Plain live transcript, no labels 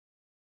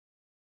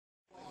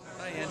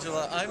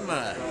Angela. I'm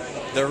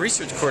the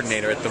research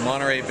coordinator at the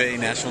Monterey Bay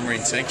National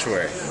Marine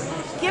Sanctuary.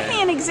 Give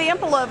me an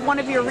example of one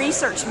of your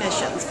research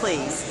missions,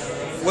 please.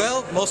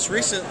 Well, most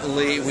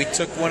recently we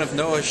took one of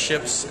NOAA's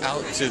ships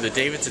out to the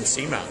Davidson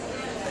Seamount.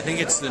 I think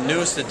it's the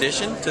newest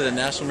addition to the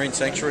National Marine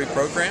Sanctuary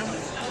program.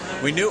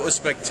 We knew it was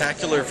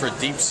spectacular for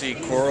deep sea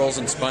corals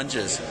and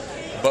sponges,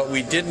 but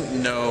we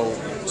didn't know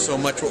so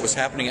much what was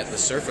happening at the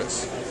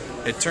surface.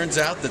 It turns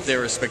out that there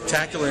were a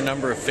spectacular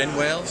number of fin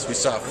whales. We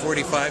saw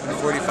 45 in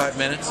 45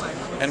 minutes,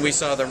 and we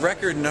saw the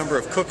record number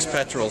of Cook's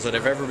petrels that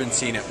have ever been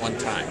seen at one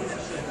time.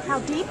 How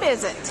deep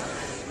is it?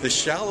 The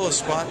shallowest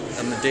spot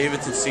on the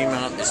Davidson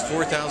Seamount is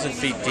 4,000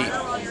 feet deep,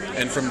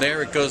 and from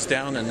there it goes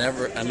down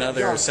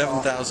another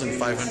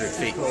 7,500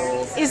 feet.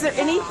 Is there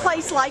any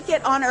place like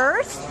it on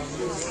Earth?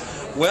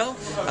 Well,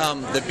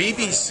 the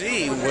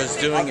BBC was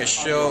doing a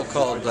show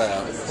called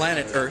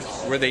Planet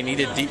Earth where they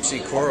needed deep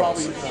sea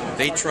corals.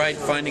 They tried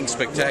finding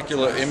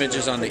spectacular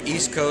images on the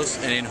East Coast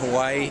and in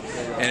Hawaii,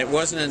 and it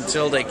wasn't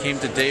until they came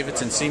to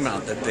Davidson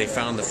Seamount that they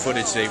found the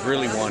footage they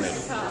really wanted.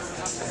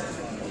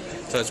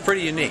 So it's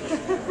pretty unique.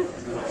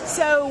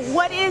 So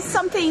what is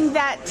something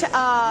that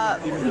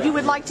you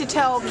would like to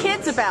tell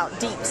kids about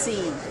deep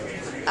sea,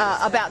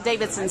 about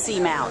Davidson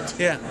Seamount?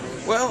 Yeah,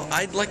 well,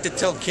 I'd like to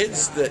tell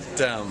kids that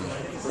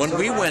when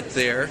we went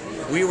there,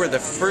 we were the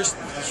first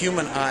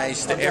human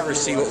eyes to ever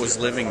see what was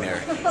living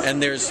there.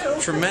 And there's a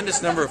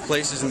tremendous number of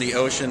places in the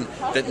ocean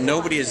that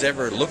nobody has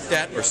ever looked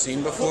at or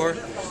seen before.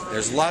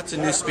 There's lots of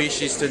new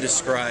species to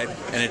describe,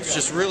 and it's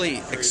just really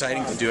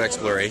exciting to do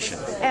exploration.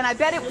 And I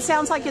bet it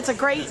sounds like it's a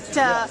great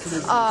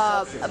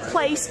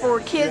place for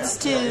kids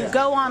to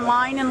go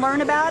online and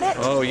learn about it.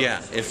 Oh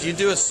yeah, if you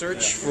do a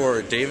search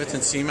for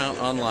Davidson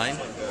Seamount online,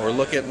 or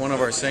look at one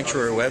of our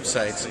sanctuary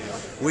websites,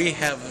 we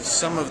have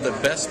some of the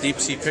best deep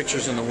sea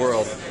pictures in the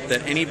world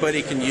that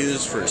anybody can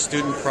use for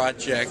student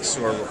projects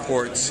or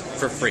reports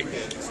for free.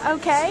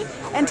 Okay,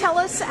 and tell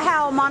us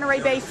how Monterey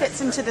Bay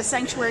fits into the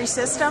sanctuary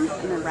system,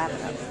 and then wrap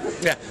it up.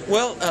 Yeah,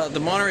 well, the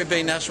Monterey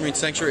Bay National Marine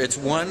Sanctuary, it's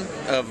one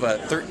of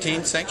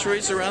 13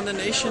 sanctuaries around the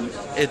nation.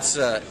 It's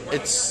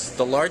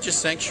the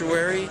largest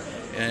sanctuary,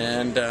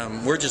 and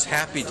we're just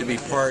happy to be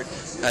part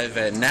of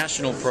a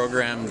national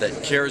program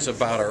that cares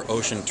about our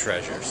ocean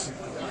treasures.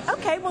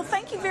 Okay, well,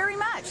 thank you very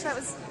much. That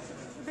was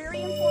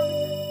very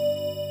informative.